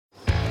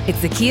It's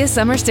the Kia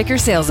Summer Sticker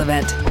Sales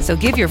Event, so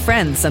give your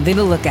friends something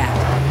to look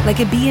at, like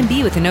a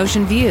B&B with an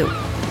ocean view,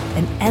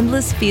 an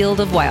endless field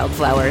of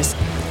wildflowers,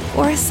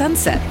 or a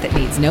sunset that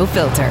needs no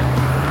filter.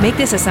 Make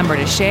this a summer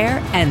to share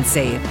and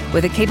save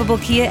with a capable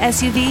Kia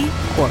SUV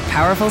or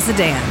powerful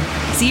sedan.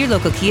 See your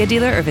local Kia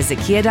dealer or visit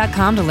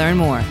kia.com to learn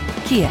more.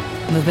 Kia,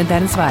 movement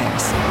that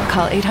inspires.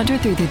 Call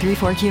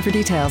 800-3334-KIA for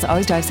details.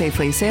 Always drive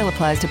safely. Sale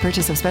applies to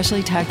purchase of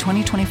specially tagged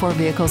 2024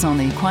 vehicles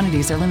only.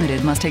 Quantities are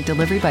limited. Must take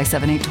delivery by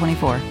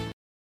 7/8/24.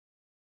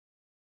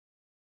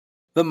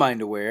 The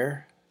Mind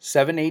Aware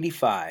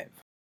 785.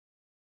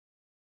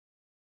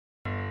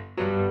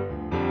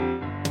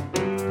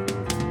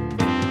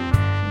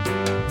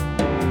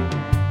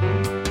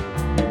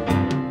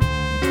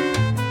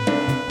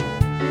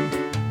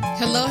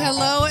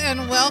 Hello,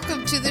 and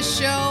welcome to the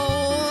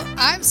show.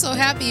 I'm so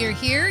happy you're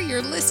here.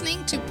 You're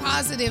listening to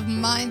Positive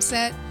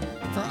Mindset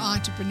for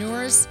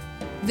Entrepreneurs.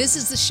 This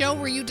is the show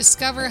where you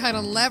discover how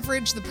to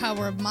leverage the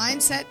power of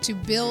mindset to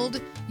build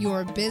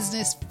your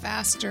business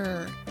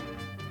faster.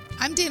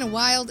 I'm Dana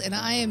Wilde, and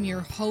I am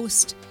your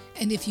host.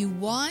 And if you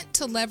want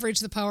to leverage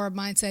the power of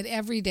mindset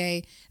every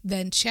day,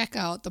 then check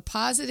out the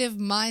Positive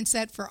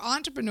Mindset for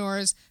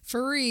Entrepreneurs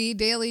free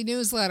daily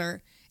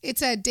newsletter.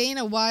 It's at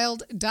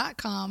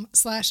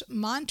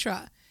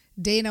danawilde.com/mantra.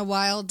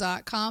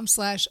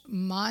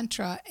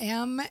 danawilde.com/mantra,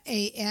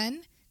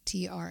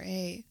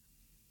 MANTRA.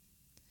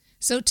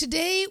 So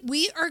today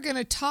we are going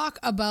to talk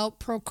about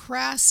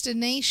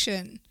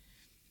procrastination.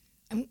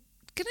 I'm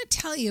going to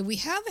tell you, we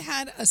have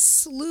had a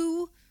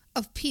slew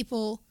of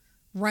people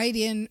write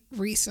in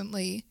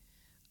recently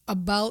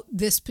about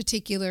this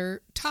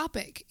particular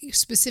topic,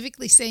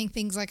 specifically saying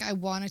things like, I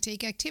want to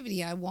take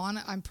activity.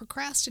 I'm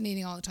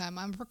procrastinating all the time.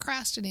 I'm a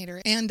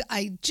procrastinator. And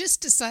I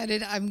just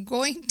decided I'm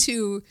going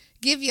to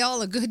give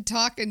y'all a good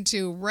talking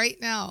to right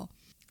now.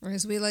 Or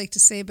as we like to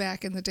say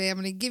back in the day, I'm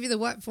going to give you the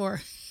what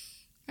for.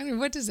 I mean,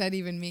 what does that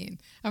even mean?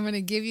 I'm going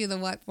to give you the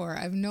what for.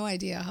 I have no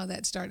idea how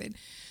that started.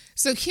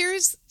 So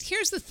here's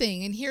the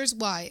thing, and here's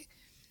why.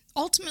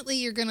 Ultimately,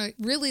 you're going to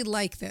really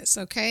like this,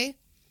 okay?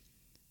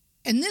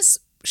 And this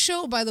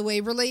show, by the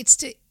way, relates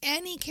to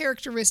any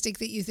characteristic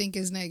that you think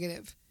is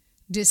negative.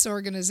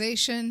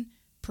 Disorganization,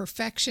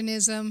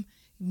 perfectionism,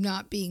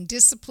 not being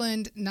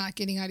disciplined, not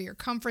getting out of your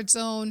comfort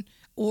zone,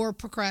 or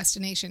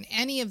procrastination.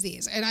 Any of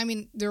these. And I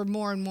mean, there are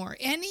more and more.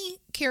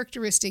 Any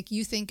characteristic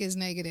you think is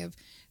negative,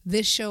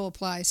 this show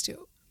applies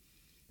to.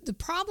 The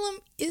problem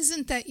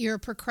isn't that you're a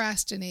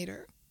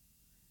procrastinator.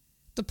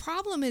 The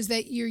problem is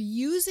that you're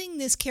using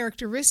this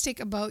characteristic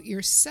about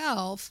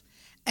yourself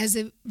as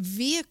a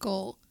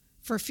vehicle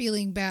for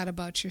feeling bad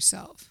about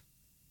yourself.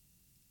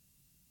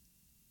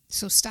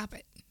 So stop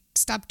it.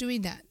 Stop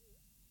doing that.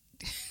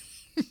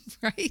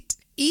 Right?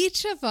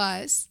 Each of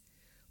us,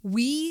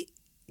 we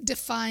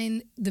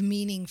define the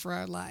meaning for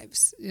our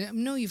lives. I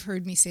know you've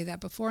heard me say that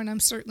before, and I'm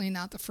certainly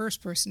not the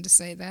first person to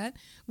say that.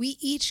 We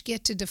each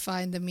get to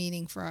define the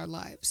meaning for our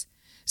lives.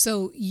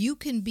 So you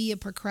can be a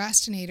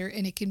procrastinator,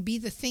 and it can be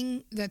the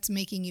thing that's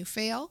making you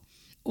fail,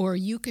 or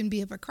you can be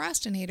a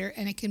procrastinator,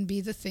 and it can be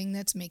the thing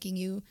that's making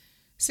you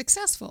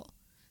successful.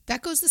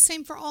 That goes the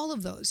same for all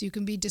of those. You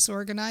can be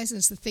disorganized, and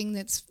it's the thing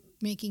that's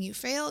making you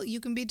fail. You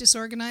can be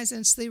disorganized,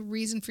 and it's the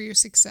reason for your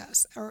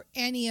success, or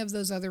any of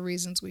those other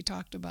reasons we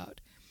talked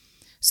about.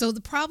 So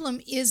the problem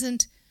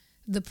isn't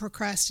the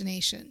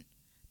procrastination.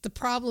 The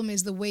problem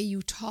is the way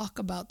you talk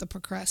about the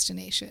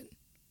procrastination.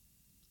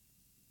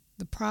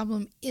 The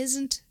problem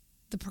isn't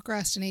the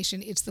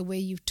procrastination, it's the way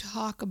you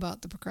talk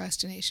about the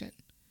procrastination.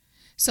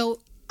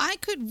 So I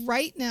could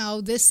right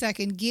now, this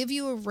second, give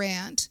you a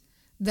rant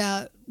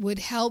that would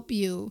help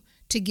you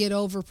to get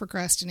over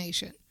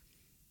procrastination.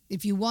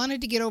 If you wanted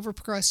to get over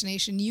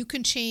procrastination, you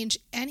can change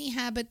any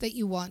habit that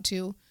you want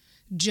to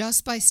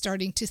just by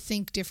starting to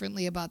think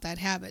differently about that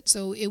habit.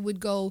 So it would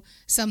go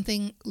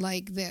something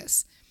like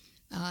this.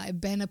 I've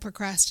been a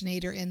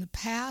procrastinator in the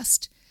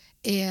past,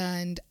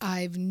 and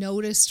I've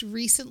noticed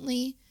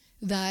recently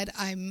that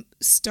I'm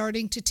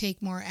starting to take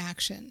more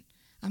action.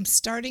 I'm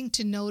starting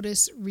to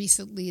notice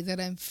recently that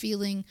I'm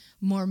feeling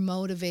more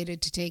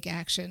motivated to take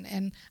action.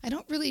 And I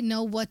don't really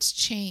know what's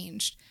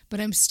changed,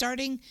 but I'm just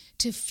starting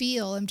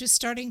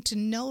to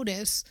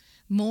notice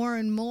more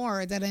and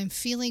more that I'm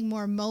feeling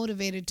more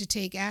motivated to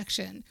take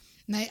action.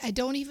 And I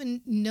don't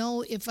even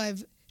know if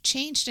I've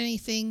changed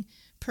anything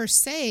per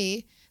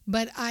se,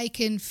 but I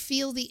can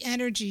feel the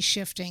energy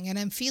shifting, and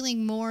I'm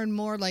feeling more and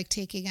more like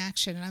taking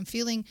action, and I'm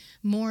feeling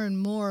more and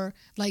more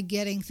like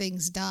getting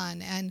things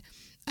done, and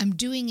I'm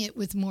doing it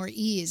with more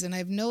ease. And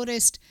I've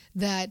noticed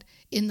that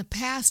in the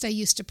past I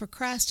used to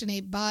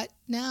procrastinate, but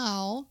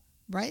now,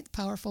 right,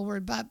 powerful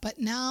word, but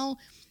now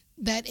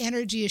that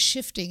energy is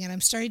shifting, and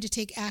I'm starting to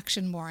take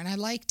action more, and I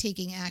like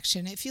taking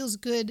action. It feels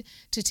good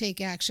to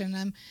take action.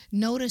 I'm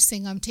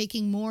noticing I'm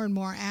taking more and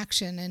more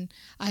action, and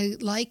I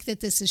like that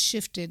this has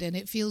shifted, and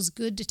it feels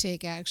good to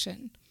take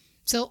action.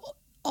 So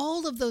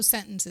all of those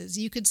sentences.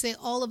 You could say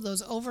all of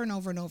those over and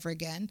over and over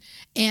again.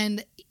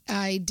 And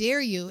I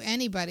dare you,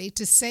 anybody,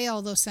 to say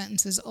all those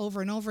sentences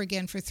over and over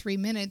again for 3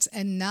 minutes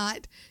and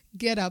not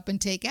get up and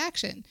take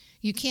action.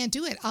 You can't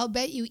do it. I'll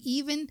bet you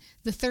even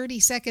the 30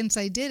 seconds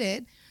I did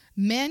it,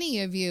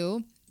 many of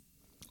you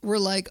were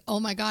like, oh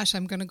my gosh,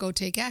 I'm going to go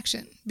take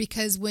action.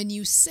 Because when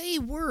you say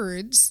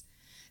words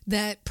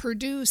that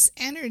produce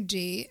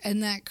energy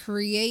and that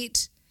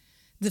create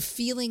the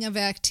feeling of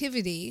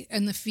activity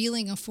and the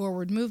feeling of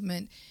forward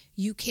movement,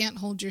 you can't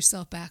hold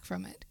yourself back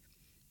from it.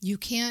 You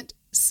can't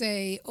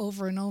say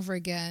over and over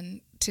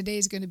again,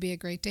 today's going to be a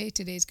great day,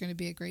 today's going to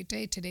be a great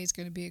day, today's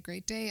going to be a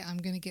great day, I'm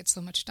going to get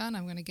so much done,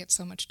 I'm going to get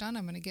so much done,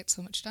 I'm going to get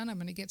so much done, I'm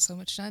going to get so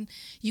much done.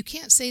 You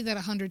can't say that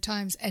 100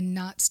 times and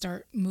not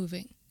start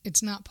moving.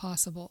 It's not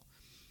possible.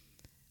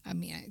 I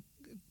mean, I'm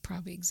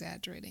probably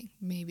exaggerating.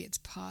 Maybe it's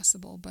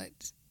possible,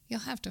 but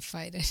you'll have to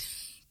fight it.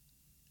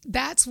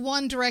 That's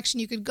one direction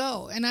you could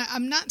go. And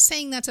I'm not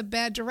saying that's a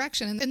bad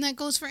direction. And that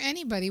goes for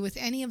anybody with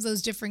any of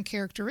those different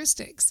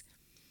characteristics.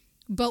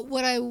 But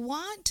what I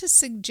want to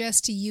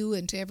suggest to you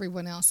and to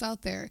everyone else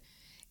out there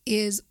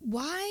is,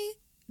 why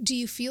do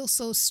you feel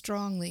so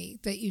strongly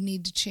that you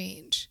need to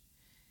change?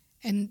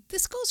 And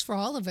this goes for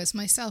all of us,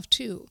 myself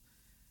too.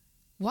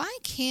 Why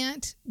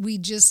can't we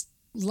just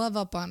love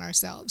up on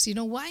ourselves?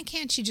 Why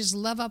can't you just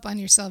love up on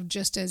yourself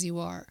just as you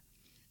are?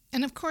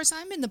 And of course,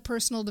 I'm in the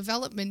personal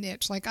development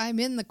niche. Like, I'm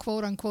in the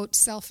quote-unquote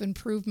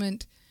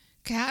self-improvement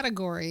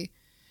category.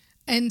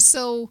 And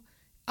so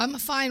I'm a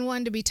fine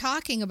one to be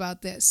talking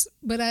about this.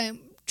 But I'm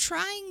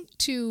trying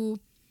to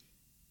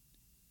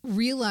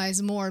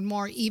realize more and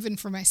more, even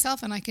for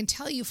myself, and I can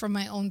tell you from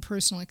my own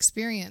personal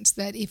experience,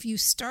 that if you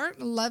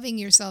start loving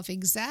yourself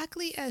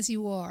exactly as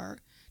you are,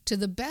 to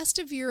the best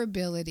of your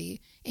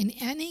ability, in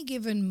any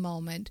given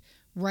moment,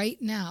 right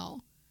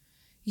now,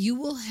 you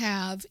will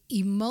have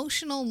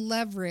emotional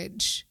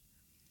leverage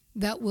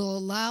that will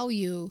allow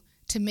you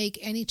to make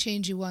any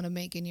change you want to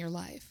make in your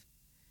life.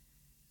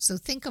 So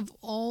think of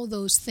all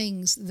those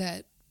things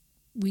that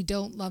we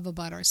don't love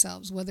about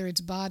ourselves, whether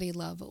it's body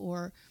love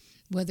or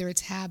whether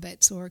it's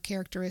habits or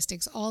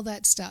characteristics, all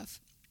that stuff.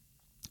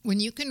 When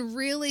you can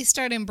really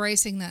start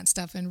embracing that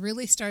stuff and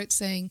really start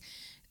saying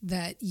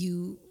that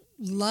you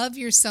love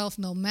yourself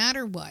no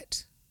matter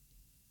what,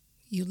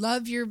 you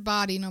love your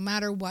body no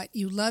matter what.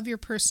 You love your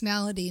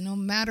personality no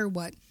matter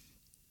what.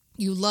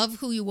 You love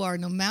who you are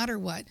no matter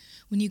what.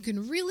 When you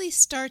can really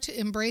start to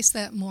embrace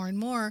that more and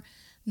more,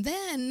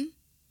 then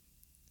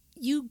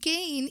you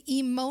gain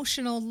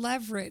emotional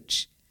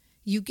leverage.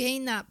 You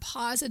gain that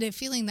positive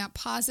feeling, that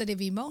positive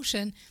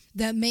emotion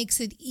that makes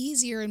it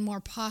easier and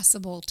more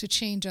possible to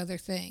change other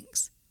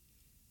things.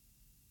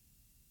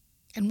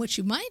 And what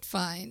you might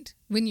find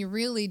when you're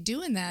really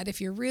doing that, if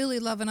you're really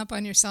loving up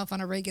on yourself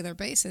on a regular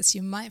basis,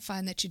 you might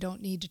find that you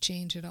don't need to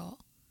change at all.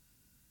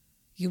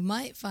 You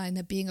might find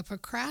that being a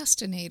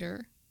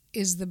procrastinator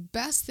is the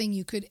best thing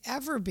you could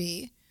ever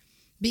be,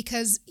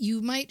 because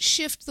you might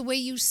shift the way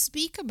you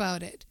speak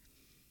about it.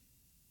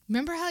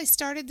 Remember how I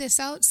started this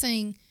out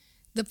saying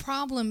the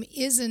problem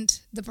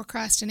isn't the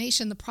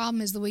procrastination, the problem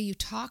is the way you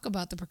talk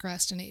about the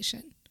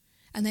procrastination.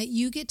 And that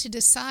you get to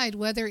decide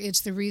whether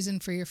it's the reason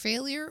for your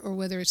failure or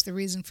whether it's the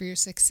reason for your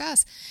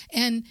success.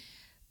 And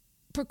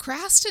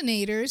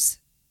procrastinators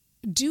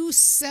do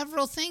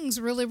several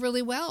things really,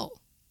 really well.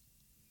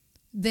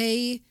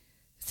 They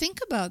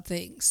think about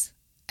things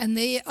and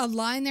they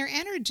align their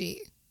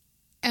energy.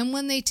 And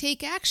when they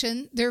take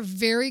action, they're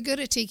very good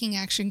at taking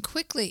action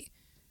quickly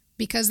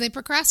because they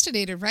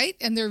procrastinated, right?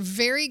 And they're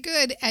very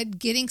good at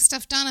getting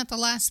stuff done at the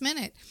last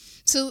minute.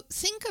 So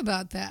think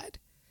about that.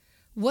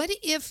 What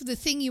if the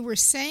thing you were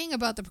saying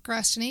about the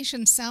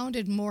procrastination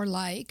sounded more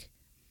like,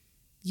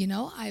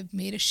 I've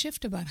made a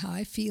shift about how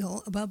I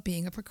feel about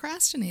being a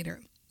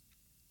procrastinator.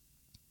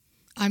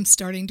 I'm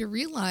starting to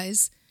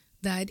realize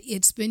that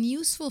it's been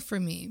useful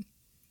for me.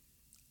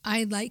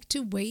 I like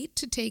to wait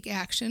to take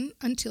action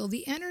until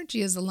the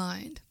energy is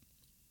aligned.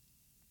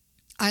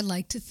 I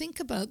like to think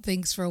about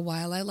things for a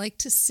while. I like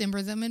to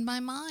simmer them in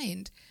my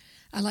mind.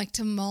 I like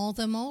to mull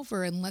them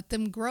over and let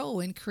them grow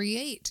and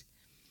create.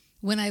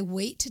 When I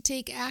wait to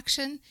take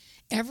action,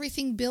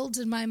 everything builds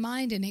in my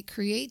mind and it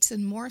creates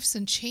and morphs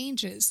and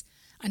changes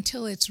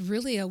until it's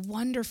really a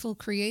wonderful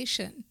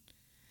creation.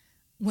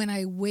 When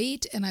I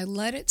wait and I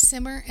let it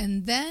simmer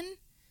and then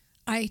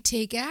I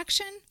take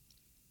action,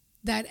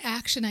 that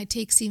action I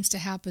take seems to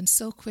happen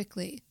so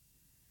quickly.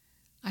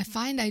 I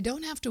find I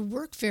don't have to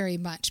work very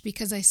much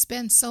because I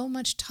spend so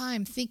much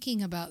time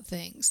thinking about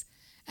things.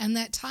 And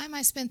that time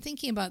I spend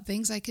thinking about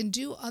things, I can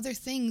do other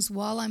things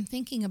while I'm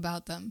thinking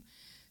about them.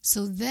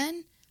 So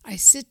then I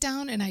sit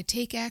down and I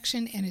take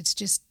action and it's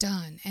just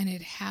done and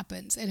it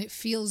happens and it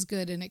feels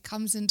good and it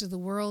comes into the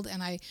world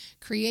and I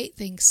create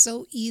things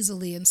so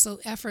easily and so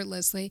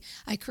effortlessly.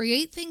 I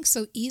create things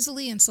so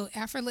easily and so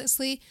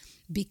effortlessly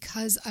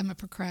because I'm a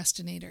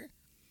procrastinator.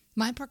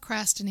 My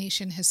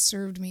procrastination has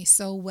served me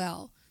so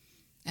well.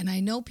 And I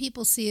know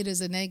people see it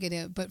as a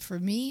negative, but for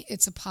me,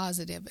 it's a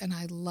positive and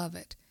I love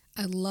it.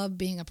 I love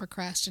being a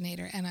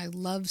procrastinator, and I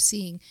love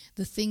seeing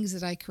the things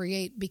that I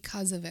create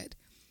because of it.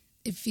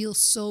 It feels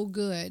so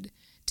good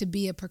to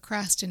be a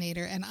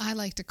procrastinator, and I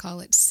like to call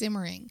it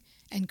simmering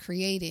and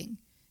creating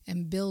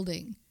and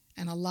building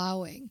and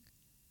allowing.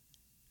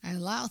 I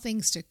allow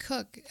things to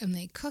cook, and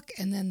they cook,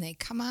 and then they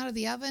come out of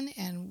the oven,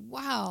 and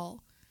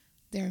wow,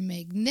 they're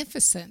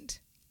magnificent,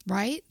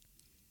 right?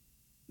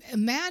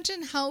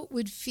 Imagine how it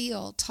would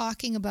feel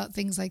talking about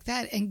things like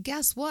that. And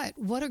guess what?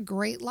 What a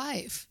great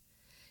life.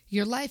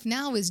 Your life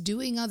now is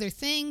doing other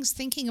things,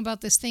 thinking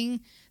about this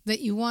thing that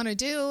you want to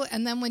do,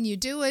 and then when you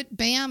do it,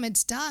 bam,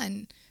 it's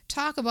done.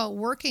 Talk about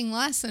working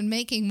less and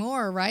making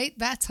more, right?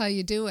 That's how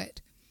you do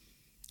it.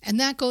 And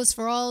that goes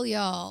for all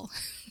y'all.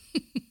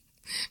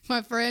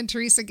 My friend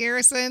Teresa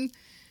Garrison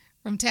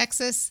from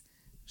Texas,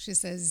 she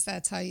says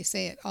that's how you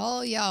say it.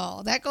 All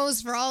y'all. That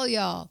goes for all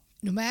y'all.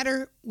 No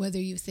matter whether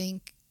you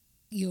think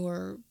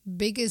your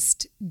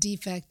biggest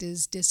defect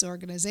is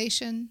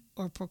disorganization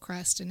or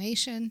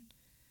procrastination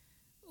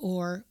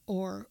or.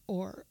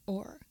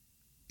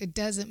 It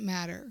doesn't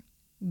matter.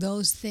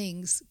 Those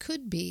things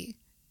could be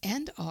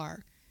and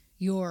are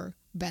your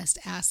best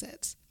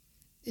assets.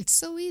 It's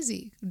so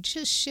easy.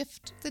 Just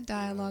shift the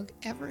dialogue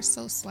ever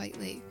so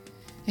slightly.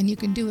 And you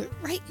can do it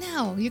right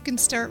now. You can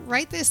start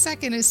right this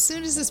second. As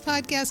soon as this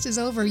podcast is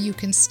over, you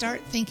can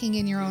start thinking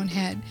in your own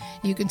head.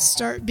 You can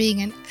start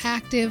being an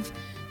active,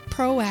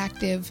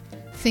 proactive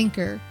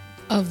thinker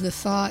of the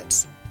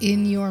thoughts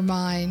in your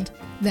mind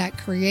that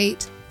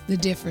create the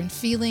different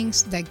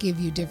feelings, that give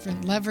you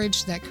different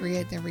leverage, that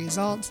create the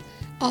results.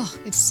 Oh,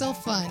 it's so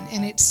fun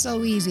and it's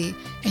so easy,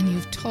 and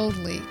you've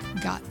totally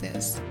got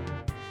this.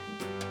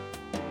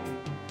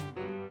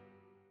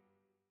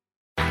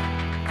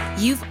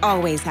 You've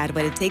always had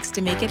what it takes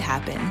to make it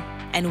happen,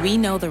 and we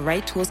know the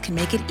right tools can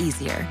make it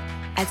easier.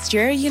 At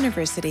Strayer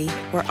University,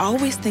 we're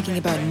always thinking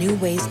about new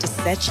ways to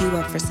set you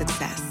up for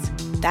success.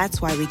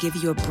 That's why we give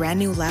you a brand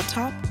new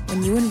laptop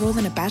when you enroll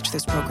in a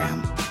bachelor's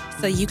program,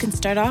 so you can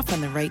start off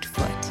on the right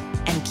foot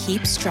and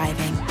keep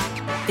striving.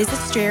 Visit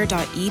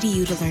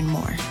strayer.edu to learn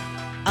more.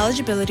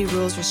 Eligibility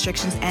rules,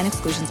 restrictions, and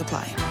exclusions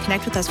apply.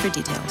 Connect with us for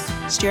details.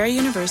 Strayer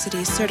University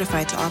is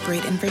certified to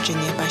operate in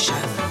Virginia by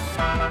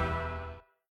Chev.